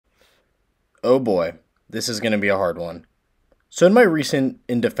Oh boy, this is going to be a hard one. So in my recent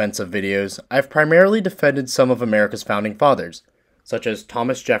In Defense of videos, I've primarily defended some of America's founding fathers, such as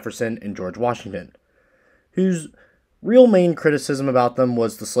Thomas Jefferson and George Washington, whose real main criticism about them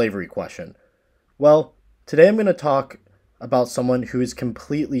was the slavery question. Well, today I'm going to talk about someone who is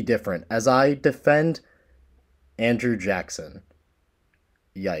completely different as I defend Andrew Jackson.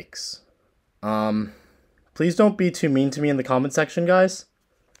 Yikes. Please don't be too mean to me in the comment section, guys.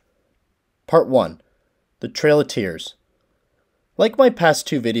 Part 1. The Trail of Tears. Like my past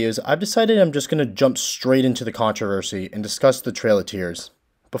two videos, I've decided I'm just going to jump straight into the controversy and discuss the Trail of Tears.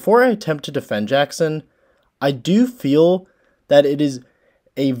 Before I attempt to defend Jackson, I do feel that it is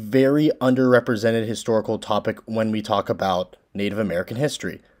a very underrepresented historical topic when we talk about Native American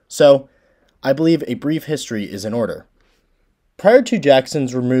history. So, I believe a brief history is in order. Prior to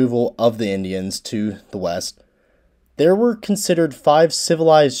Jackson's removal of the Indians to the west, there were considered 5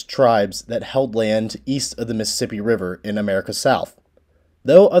 civilized tribes that held land east of the Mississippi River in America's South.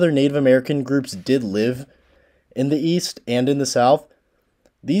 Though other Native American groups did live in the east and in the south,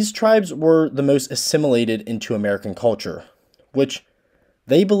 these tribes were the most assimilated into American culture, which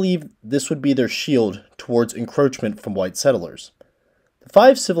they believed this would be their shield towards encroachment from white settlers. The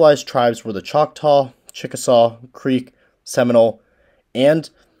 5 civilized tribes were the Choctaw, Chickasaw, Creek, Seminole, and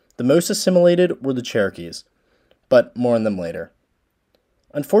the most assimilated were the Cherokees, but more on them later.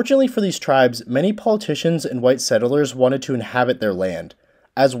 Unfortunately for these tribes, many politicians and white settlers wanted to inhabit their land,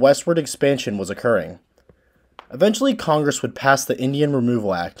 as westward expansion was occurring. Eventually, Congress would pass the Indian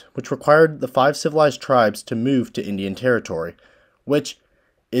Removal Act, which required the 5 civilized tribes to move to Indian Territory, which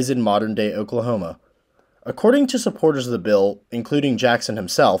is in modern-day Oklahoma. According to supporters of the bill, including Jackson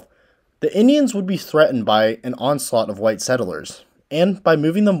himself, the Indians would be threatened by an onslaught of white settlers, and by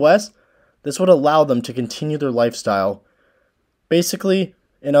moving them west, this would allow them to continue their lifestyle. Basically,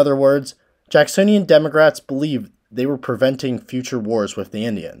 in other words, Jacksonian Democrats believed they were preventing future wars with the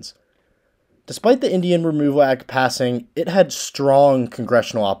Indians. Despite the Indian Removal Act passing, it had strong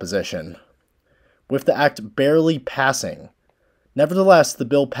congressional opposition, with the act barely passing. Nevertheless, the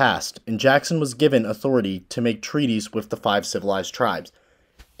bill passed, and Jackson was given authority to make treaties with the 5 civilized tribes,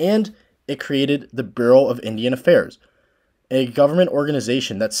 and it created the Bureau of Indian Affairs, a government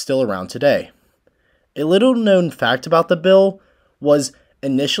organization that's still around today. A little-known fact about the bill was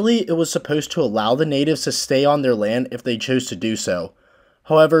initially it was supposed to allow the natives to stay on their land if they chose to do so.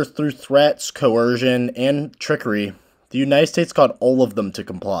 However, through threats, coercion, and trickery, the United States got all of them to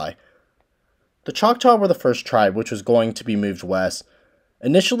comply. The Choctaw were the first tribe which was going to be moved west.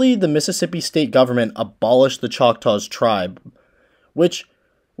 Initially, the Mississippi state government abolished the Choctaws tribe, which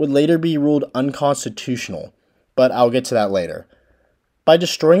would later be ruled unconstitutional, but I'll get to that later. By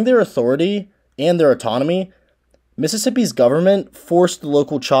destroying their authority and their autonomy, Mississippi's government forced the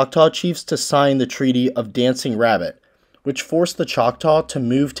local Choctaw chiefs to sign the Treaty of Dancing Rabbit, which forced the Choctaw to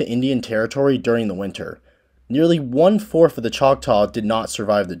move to Indian Territory during the winter. Nearly 1/4 of the Choctaw did not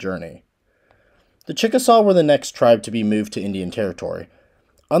survive the journey. The Chickasaw were the next tribe to be moved to Indian Territory.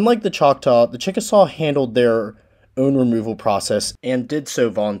 Unlike the Chickasaw handled their own removal process and did so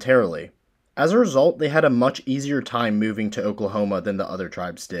voluntarily. As a result, they had a much easier time moving to Oklahoma than the other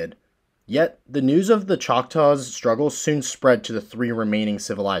tribes did. Yet, the news of the Choctaws' struggles soon spread to the 3 remaining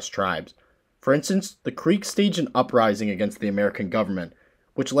civilized tribes. For instance, the Creek staged an uprising against the American government,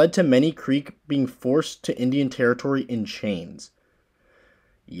 which led to many Creek being forced to Indian Territory in chains.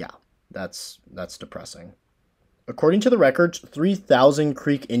 Yeah, that's depressing. According to the records, 3,000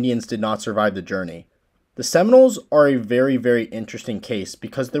 Creek Indians did not survive the journey. The Seminoles are a very, very interesting case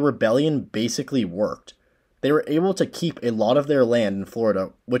because their rebellion basically worked. They were able to keep a lot of their land in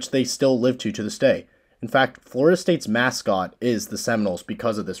Florida, which they still live to this day. In fact, Florida State's mascot is the Seminoles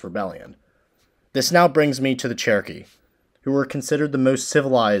because of this rebellion. This now brings me to the Cherokee, who were considered the most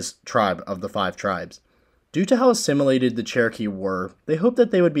civilized tribe of the 5 tribes. Due to how assimilated the Cherokee were, they hoped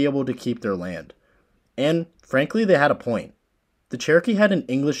that they would be able to keep their land. And, frankly, they had a point. The Cherokee had an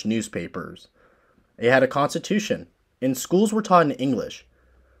English newspapers. They had a constitution, and schools were taught in English.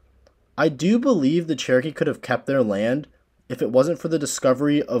 I do believe the Cherokee could have kept their land if it wasn't for the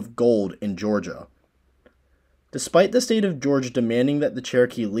discovery of gold in Georgia. Despite the state of Georgia demanding that the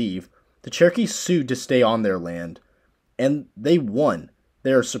Cherokee leave, the Cherokee sued to stay on their land, and they won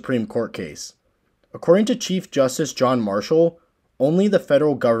their Supreme Court case. According to Chief Justice John Marshall, only the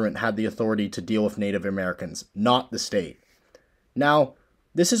federal government had the authority to deal with Native Americans, not the state. Now,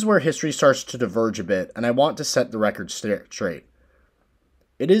 this is where history starts to diverge a bit, and I want to set the record straight.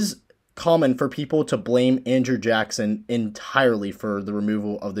 It is common for people to blame Andrew Jackson entirely for the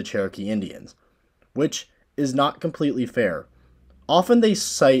removal of the Cherokee Indians, which is not completely fair. Often they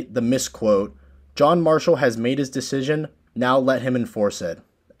cite the misquote, "John Marshall has made his decision, now let him enforce it,"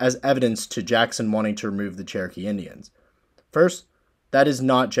 as evidence to Jackson wanting to remove the Cherokee Indians. First, that is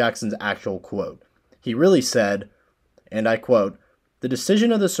not Jackson's actual quote. He really said, and I quote, "The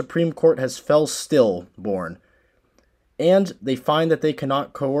decision of the Supreme Court has fell stillborn, and they find that they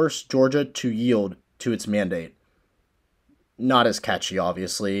cannot coerce Georgia to yield to its mandate." Not as catchy,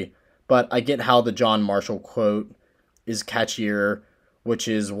 obviously, but I get how the John Marshall quote is catchier, which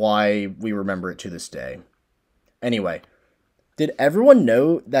is why we remember it to this day. Anyway, did everyone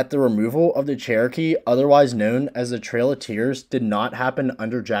know that the removal of the Cherokee, otherwise known as the Trail of Tears, did not happen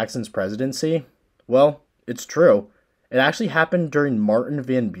under Jackson's presidency? Well, it's true. It actually happened during Martin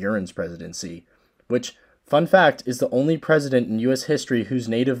Van Buren's presidency, which, fun fact, is the only president in U.S. history whose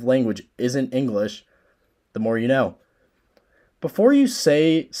native language isn't English. The more you know. Before you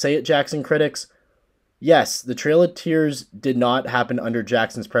say it, Jackson critics, yes, the Trail of Tears did not happen under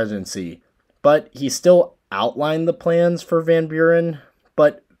Jackson's presidency, but he still outlined the plans for Van Buren,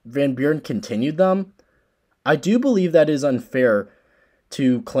 but Van Buren continued them. I do believe that is unfair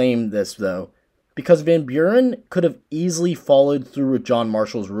to claim this, though, because Van Buren could have easily followed through with John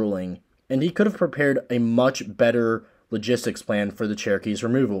Marshall's ruling, and he could have prepared a much better logistics plan for the Cherokee's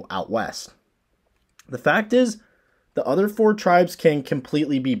removal out west. The fact is, the other four tribes can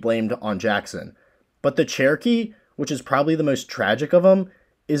completely be blamed on Jackson, but the Cherokee, which is probably the most tragic of them,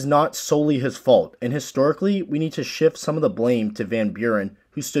 is not solely his fault, and historically, we need to shift some of the blame to Van Buren,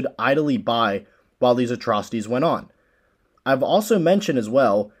 who stood idly by while these atrocities went on. I've also mentioned as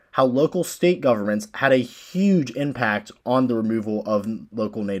well how local state governments had a huge impact on the removal of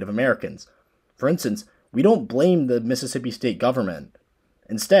local Native Americans. For instance, we don't blame the Mississippi state government.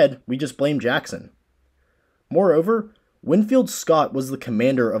 Instead, we just blame Jackson. Moreover, Winfield Scott was the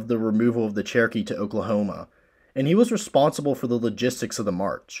commander of the removal of the Cherokee to Oklahoma, and he was responsible for the logistics of the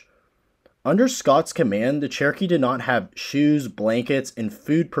march. Under Scott's command, the Cherokee did not have shoes, blankets, and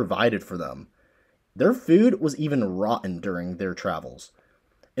food provided for them. Their food was even rotten during their travels.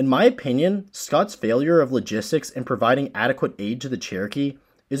 In my opinion, Scott's failure of logistics and providing adequate aid to the Cherokee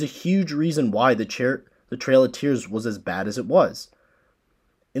is a huge reason why the Trail of Tears was as bad as it was.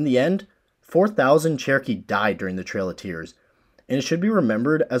 In the end, 4,000 Cherokee died during the Trail of Tears, and it should be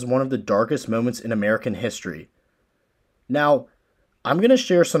remembered as one of the darkest moments in American history. Now, I'm going to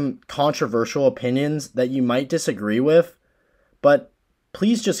share some controversial opinions that you might disagree with, but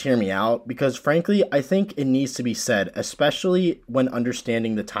please just hear me out, because frankly, I think it needs to be said, especially when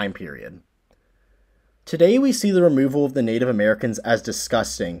understanding the time period. Today, we see the removal of the Native Americans as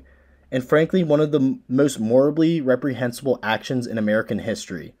disgusting, and frankly, one of the most morally reprehensible actions in American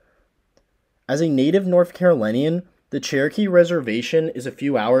history. As a native North Carolinian, the Cherokee Reservation is a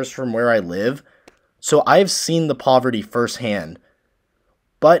few hours from where I live, so I've seen the poverty firsthand.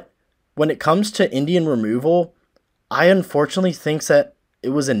 But when it comes to Indian removal, I unfortunately think that it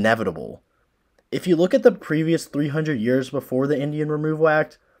was inevitable. If you look at the previous 300 years before the Indian Removal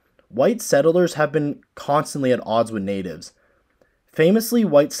Act, white settlers have been constantly at odds with natives. Famously,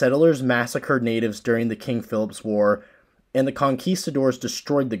 white settlers massacred natives during the King Philip's War, and the conquistadors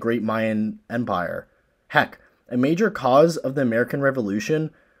destroyed the great Mayan Empire. Heck, a major cause of the American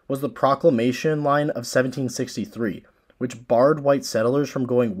Revolution was the Proclamation Line of 1763, which barred white settlers from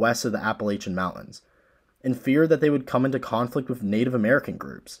going west of the Appalachian Mountains, in fear that they would come into conflict with Native American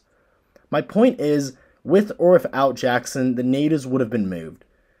groups. My point is, with or without Jackson, the natives would have been moved.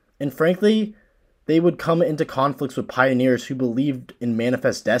 And frankly, they would come into conflicts with pioneers who believed in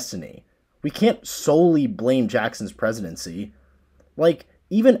manifest destiny. We can't solely blame Jackson's presidency.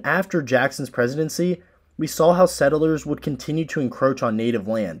 Even after Jackson's presidency, we saw how settlers would continue to encroach on native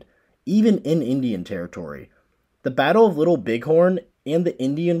land, even in Indian territory. The Battle of Little Bighorn and the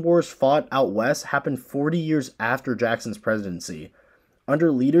Indian Wars fought out west happened 40 years after Jackson's presidency,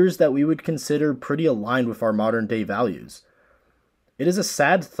 under leaders that we would consider pretty aligned with our modern-day values. It is a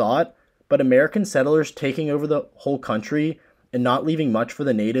sad thought, but American settlers taking over the whole country and not leaving much for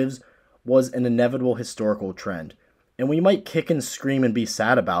the natives was an inevitable historical trend, and we might kick and scream and be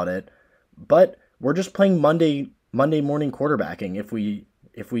sad about it, but we're just playing Monday morning quarterbacking if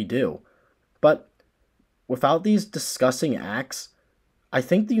we do. But without these disgusting acts, I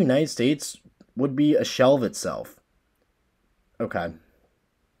think the United States would be a shell of itself. Okay,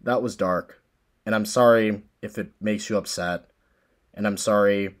 that was dark, and I'm sorry if it makes you upset, and I'm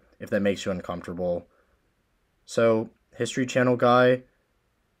sorry if that makes you uncomfortable. So, History Channel guy,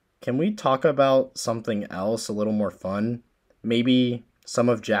 can we talk about something else a little more fun? Maybe some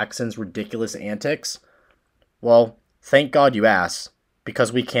of Jackson's ridiculous antics? Well, thank God you asked,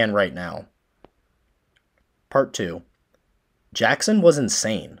 because we can right now. Part 2. Jackson was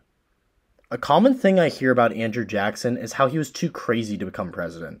insane. A common thing I hear about Andrew Jackson is how he was too crazy to become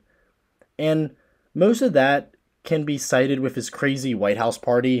president. And most of that can be cited with his crazy White House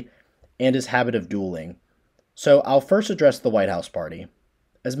party and his habit of dueling. So I'll first address the White House party.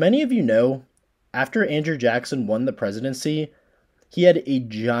 As many of you know, after Andrew Jackson won the presidency, he had a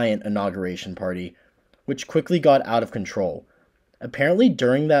giant inauguration party, which quickly got out of control. Apparently,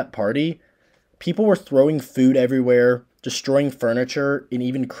 during that party, people were throwing food everywhere, destroying furniture, and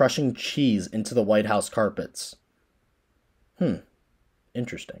even crushing cheese into the White House carpets.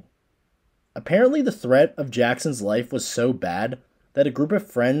 Interesting. Apparently, the threat of Jackson's life was so bad that a group of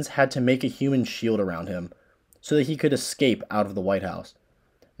friends had to make a human shield around him so that he could escape out of the White House.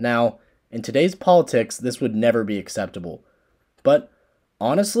 Now, in today's politics, this would never be acceptable. But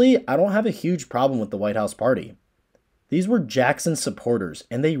honestly, I don't have a huge problem with the White House party. These were Jackson's supporters,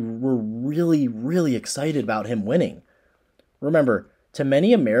 and they were really, really excited about him winning. Remember, to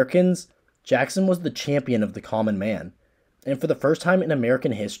many Americans, Jackson was the champion of the common man. And for the first time in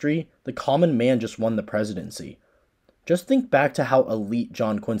American history, the common man just won the presidency. Just think back to how elite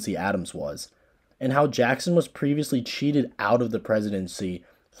John Quincy Adams was, and how Jackson was previously cheated out of the presidency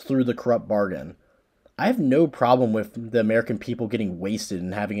through the corrupt bargain. I have no problem with the American people getting wasted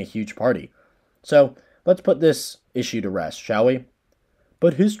and having a huge party. So, let's put this issue to rest, shall we?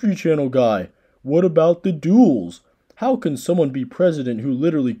 But History Channel guy, what about the duels? How can someone be president who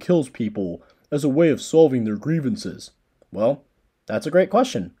literally kills people as a way of solving their grievances? Well, that's a great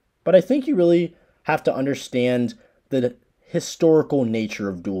question, but I think you really have to understand the historical nature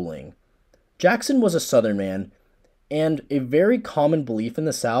of dueling. Jackson was a Southern man, and a very common belief in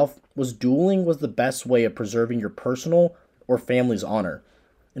the South was dueling was the best way of preserving your personal or family's honor.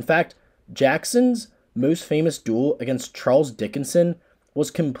 In fact, Jackson's most famous duel against Charles Dickinson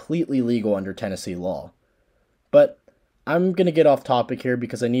was completely legal under Tennessee law. But I'm going to get off topic here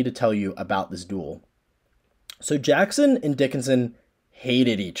because I need to tell you about this duel. So Jackson and Dickinson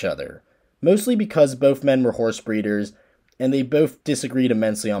hated each other, mostly because both men were horse breeders and they both disagreed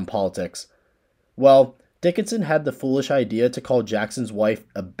immensely on politics. Well, Dickinson had the foolish idea to call Jackson's wife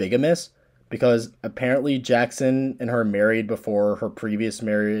a bigamist because apparently Jackson and her married before her previous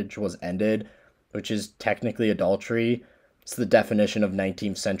marriage was ended, which is technically adultery. It's the definition of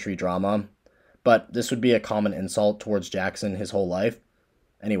 19th century drama. But this would be a common insult towards Jackson his whole life.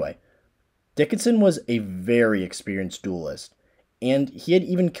 Anyway, Dickinson was a very experienced duelist, and he had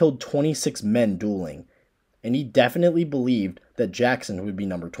even killed 26 men dueling, and he definitely believed that Jackson would be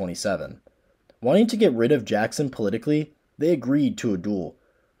number 27. Wanting to get rid of Jackson politically, they agreed to a duel.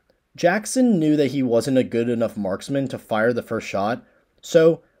 Jackson knew that he wasn't a good enough marksman to fire the first shot,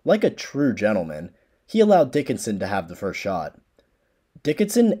 so, like a true gentleman, he allowed Dickinson to have the first shot.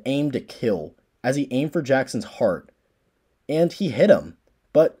 Dickinson aimed to kill, as he aimed for Jackson's heart, and he hit him.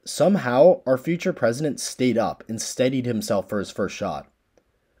 But somehow, our future president stayed up and steadied himself for his first shot.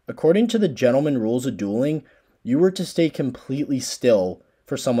 According to the gentleman rules of dueling, you were to stay completely still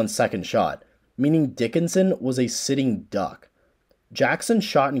for someone's second shot, meaning Dickinson was a sitting duck. Jackson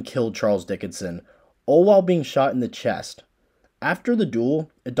shot and killed Charles Dickinson, all while being shot in the chest. After the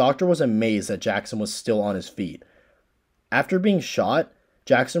duel, a doctor was amazed that Jackson was still on his feet. After being shot,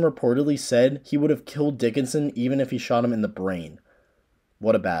 Jackson reportedly said he would have killed Dickinson even if he shot him in the brain.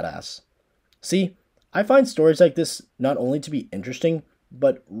 What a badass. See, I find stories like this not only to be interesting,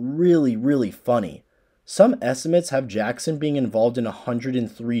 but really, really funny. Some estimates have Jackson being involved in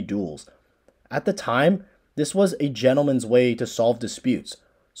 103 duels. At the time, this was a gentleman's way to solve disputes,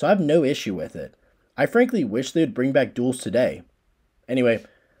 so I have no issue with it. I frankly wish they would bring back duels today. Anyway,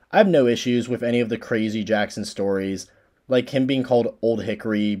 I have no issues with any of the crazy Jackson stories, like him being called Old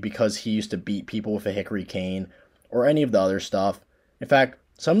Hickory because he used to beat people with a hickory cane, or any of the other stuff. In fact,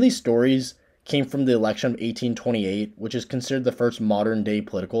 some of these stories came from the election of 1828, which is considered the first modern-day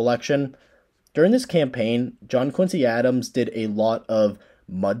political election. During this campaign, John Quincy Adams did a lot of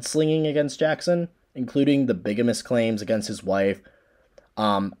mudslinging against Jackson, including the bigamist claims against his wife,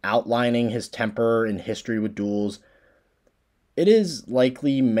 outlining his temper and history with duels. It is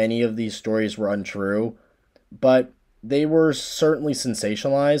likely many of these stories were untrue, but they were certainly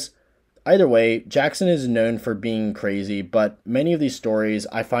sensationalized. Either way, Jackson is known for being crazy, but many of these stories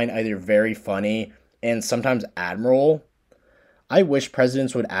I find either very funny and sometimes admirable. I wish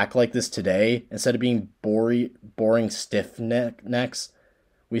presidents would act like this today instead of being boring stiff necks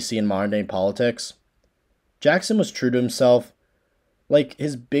we see in modern day politics. Jackson was true to himself. Like,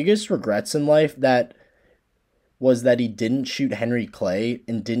 his biggest regrets in life was that he didn't shoot Henry Clay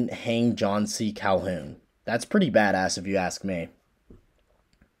and didn't hang John C. Calhoun. That's pretty badass if you ask me.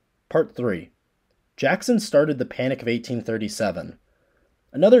 Part 3. Jackson started the Panic of 1837.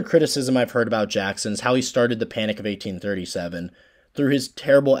 Another criticism I've heard about Jackson is how he started the Panic of 1837 through his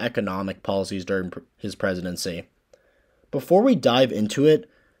terrible economic policies during his presidency. Before we dive into it,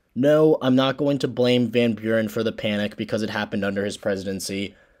 no, I'm not going to blame Van Buren for the panic because it happened under his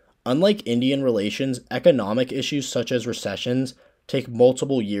presidency. Unlike Indian relations, economic issues such as recessions take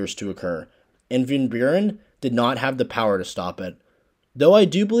multiple years to occur, and Van Buren did not have the power to stop it. Though I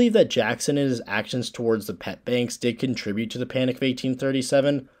do believe that Jackson and his actions towards the pet banks did contribute to the Panic of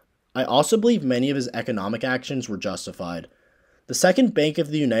 1837, I also believe many of his economic actions were justified. The Second Bank of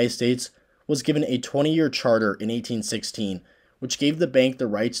the United States was given a 20-year charter in 1816, which gave the bank the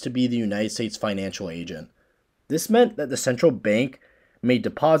rights to be the United States financial agent. This meant that the central bank made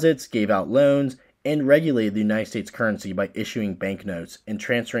deposits, gave out loans, and regulated the United States currency by issuing banknotes and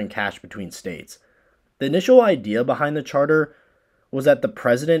transferring cash between states. The initial idea behind the charter was that the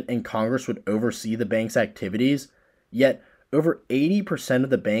president and Congress would oversee the bank's activities, yet over 80% of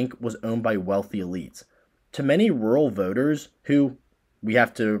the bank was owned by wealthy elites. To many rural voters, who, we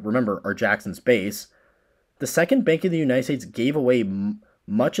have to remember, are Jackson's base, the Second Bank of the United States gave away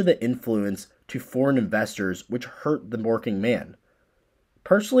much of the influence to foreign investors, which hurt the working man.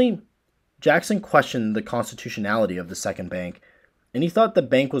 Personally, Jackson questioned the constitutionality of the Second Bank, and he thought the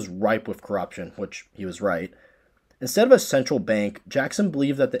bank was ripe with corruption, which he was right. Instead of a central bank, Jackson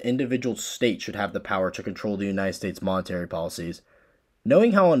believed that the individual state should have the power to control the United States monetary policies.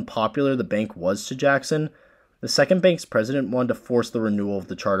 Knowing how unpopular the bank was to Jackson, the Second Bank's president wanted to force the renewal of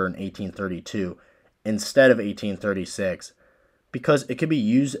the charter in 1832 instead of 1836, because it could be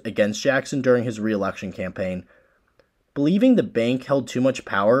used against Jackson during his re-election campaign. Believing the bank held too much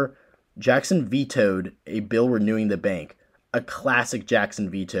power, Jackson vetoed a bill renewing the bank, a classic Jackson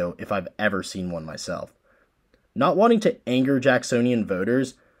veto if I've ever seen one myself. Not wanting to anger Jacksonian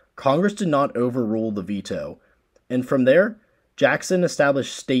voters, Congress did not overrule the veto, and from there, Jackson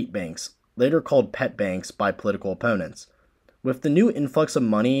established state banks, later called pet banks by political opponents. With the new influx of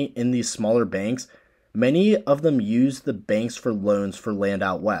money in these smaller banks, many of them used the banks for loans for land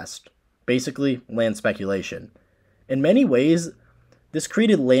out west, basically land speculation. In many ways, this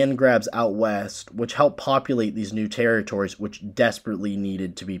created land grabs out west, which helped populate these new territories which desperately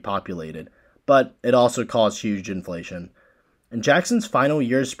needed to be populated, but it also caused huge inflation. In Jackson's final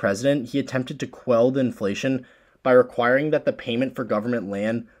year as president, he attempted to quell the inflation by requiring that the payment for government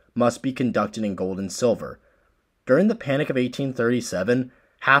land must be conducted in gold and silver. During the Panic of 1837,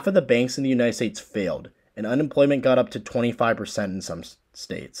 half of the banks in the United States failed, and unemployment got up to 25% in some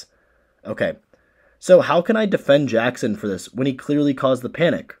states. Okay, so how can I defend Jackson for this when he clearly caused the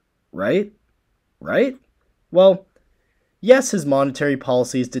panic, right? Right? Well, yes, his monetary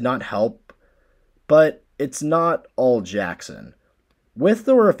policies did not help, but it's not all Jackson. With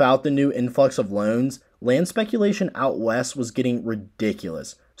or without the new influx of loans, land speculation out west was getting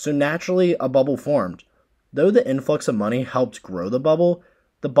ridiculous, so naturally a bubble formed. Though the influx of money helped grow the bubble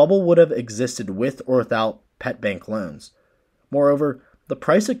would have existed with or without pet bank loans. Moreover, the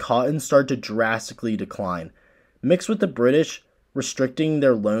price of cotton started to drastically decline. Mixed with the British restricting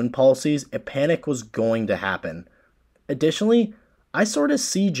their loan policies, a panic was going to happen. Additionally, I sort of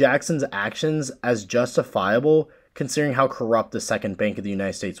see Jackson's actions as justifiable considering how corrupt the Second Bank of the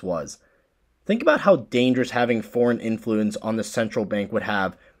United States was. Think about how dangerous having foreign influence on the central bank would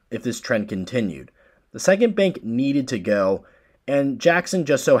have if this trend continued. The Second Bank needed to go, and Jackson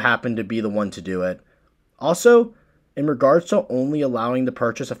just so happened to be the one to do it. Also, in regards to only allowing the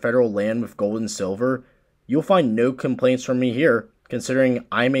purchase of federal land with gold and silver, you'll find no complaints from me here, considering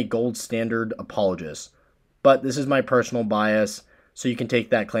I'm a gold standard apologist. But this is my personal bias, so you can take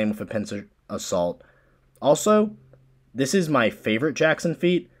that claim with a pinch of salt. Also, this is my favorite Jackson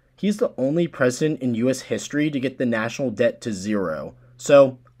feat. He's the only president in U.S. history to get the national debt to zero,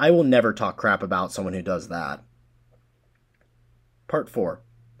 so I will never talk crap about someone who does that. Part 4.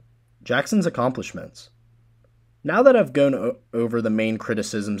 Jackson's accomplishments. Now that I've gone over the main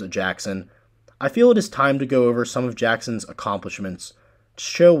criticisms of Jackson, I feel it is time to go over some of Jackson's accomplishments to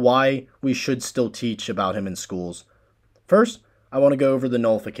show why we should still teach about him in schools. First, I want to go over the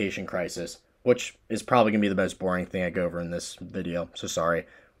nullification crisis, which is probably going to be the most boring thing I go over in this video, so sorry.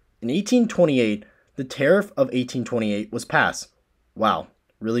 In 1828, the Tariff of 1828 was passed. Wow,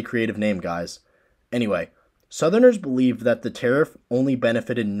 really creative name, guys. Anyway, Southerners believed that the tariff only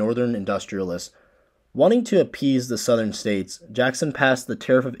benefited Northern industrialists. Wanting to appease the Southern states, Jackson passed the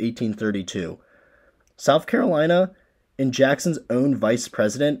Tariff of 1832. South Carolina, and Jackson's own vice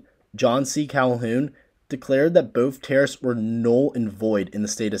president, John C. Calhoun, declared that both tariffs were null and void in the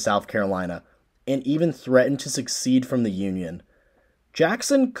state of South Carolina, and even threatened to secede from the Union.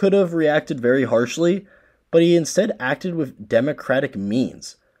 Jackson could have reacted very harshly, but he instead acted with democratic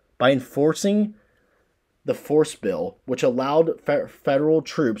means by enforcing the Force Bill, which allowed federal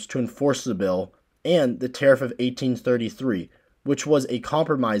troops to enforce the bill, and the Tariff of 1833, which was a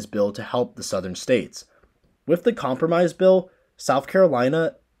compromise bill to help the southern states. With the compromise bill, South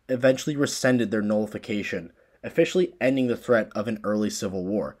Carolina eventually rescinded their nullification, officially ending the threat of an early civil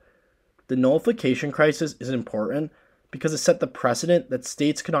war. The nullification crisis is important because it set the precedent that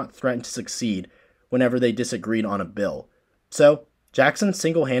states could not threaten to succeed whenever they disagreed on a bill. So, Jackson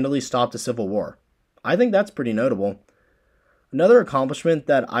single-handedly stopped a civil war. I think that's pretty notable. Another accomplishment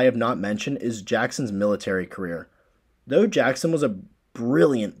that I have not mentioned is Jackson's military career. Though Jackson was a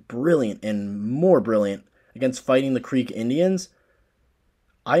brilliant, and more brilliant against fighting the Creek Indians,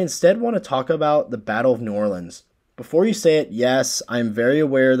 I instead want to talk about the Battle of New Orleans. Before you say it, yes, I am very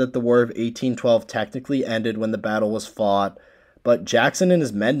aware that the War of 1812 technically ended when the battle was fought, but Jackson and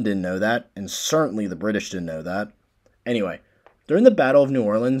his men didn't know that, and certainly the British didn't know that. Anyway, during the Battle of New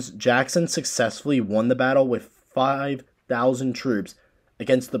Orleans, Jackson successfully won the battle with 5,000 troops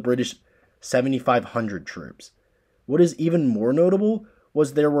against the British 7,500 troops. What is even more notable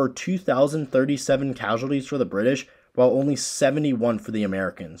was there were 2,037 casualties for the British, while only 71 for the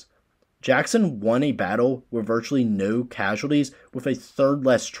Americans. Jackson won a battle with virtually no casualties with a third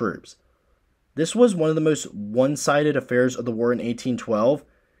less troops. This was one of the most one-sided affairs of the war in 1812,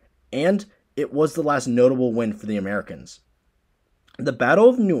 and it was the last notable win for the Americans. The Battle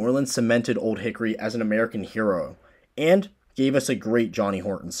of New Orleans cemented Old Hickory as an American hero, and gave us a great Johnny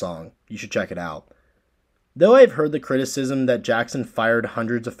Horton song. You should check it out. Though I've heard the criticism that Jackson fired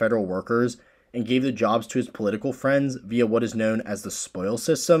hundreds of federal workers and gave the jobs to his political friends via what is known as the spoil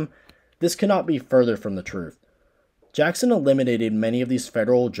system, this cannot be further from the truth. Jackson eliminated many of these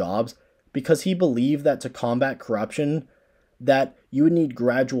federal jobs because he believed that to combat corruption, that you would need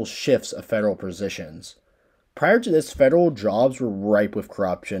gradual shifts of federal positions. Prior to this, federal jobs were ripe with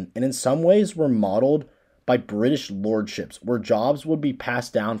corruption, and in some ways were modeled by British lordships, where jobs would be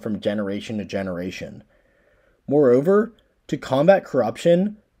passed down from generation to generation. Moreover, to combat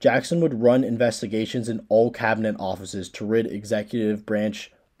corruption, Jackson would run investigations in all cabinet offices to rid executive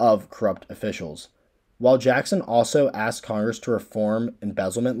branch of corrupt officials, while Jackson also asked Congress to reform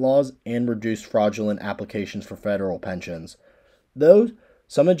embezzlement laws and reduce fraudulent applications for federal pensions. Though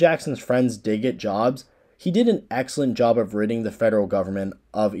some of Jackson's friends did get jobs, he did an excellent job of ridding the federal government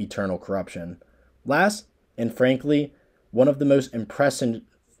of eternal corruption. Last, and frankly, one of the most impressive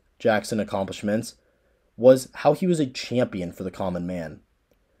Jackson accomplishments was how he was a champion for the common man.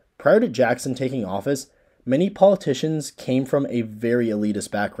 Prior to Jackson taking office, many politicians came from a very elitist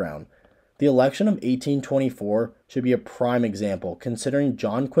background. The election of 1824 should be a prime example, considering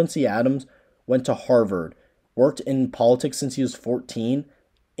John Quincy Adams went to Harvard, worked in politics since he was 14,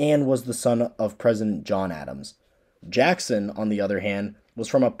 and was the son of President John Adams. Jackson, on the other hand, was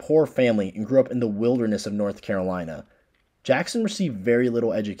from a poor family and grew up in the wilderness of North Carolina. Jackson received very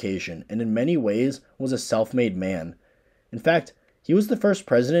little education and in many ways was a self-made man. In fact, he was the first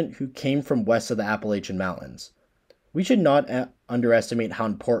president who came from west of the Appalachian Mountains. We should not underestimate how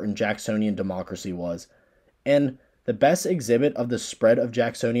important Jacksonian democracy was, and the best exhibit of the spread of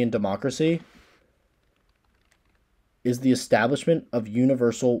Jacksonian democracy is the establishment of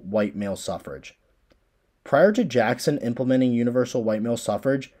universal white male suffrage. Prior to Jackson implementing universal white male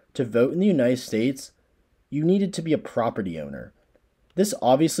suffrage, to vote in the United States, you needed to be a property owner. This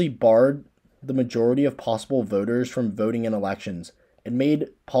obviously barred the majority of possible voters from voting in elections and made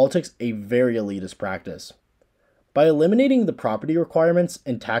politics a very elitist practice. By eliminating the property requirements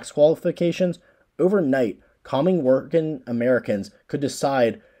and tax qualifications, overnight, common working Americans could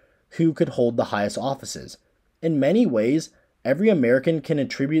decide who could hold the highest offices. In many ways, every American can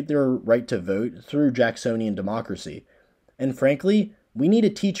attribute their right to vote through Jacksonian democracy. And frankly, we need to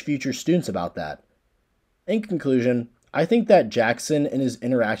teach future students about that. In conclusion, I think that Jackson and his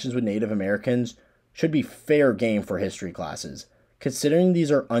interactions with Native Americans should be fair game for history classes, considering these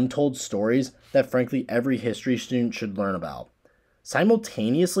are untold stories that frankly every history student should learn about.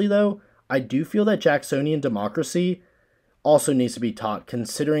 Simultaneously though, I do feel that Jacksonian democracy also needs to be taught,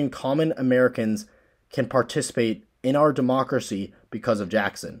 considering common Americans can participate in our democracy because of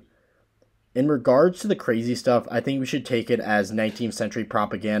Jackson. In regards to the crazy stuff, I think we should take it as 19th century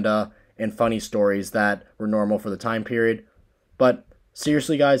propaganda and funny stories that were normal for the time period. But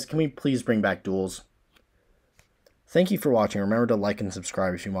seriously guys, can we please bring back duels? Thank you for watching. Remember to like and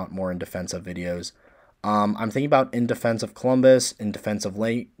subscribe if you want more in defense of videos. I'm thinking about in defense of Columbus, in defense of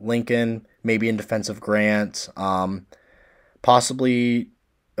Lincoln, maybe in defense of Grant, possibly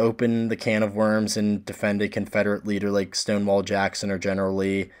open the can of worms and defend a Confederate leader like Stonewall Jackson or General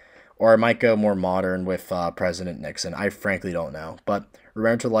Lee, or I might go more modern with President Nixon. I frankly don't know. But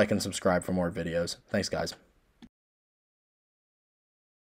remember to like and subscribe for more videos. Thanks, guys.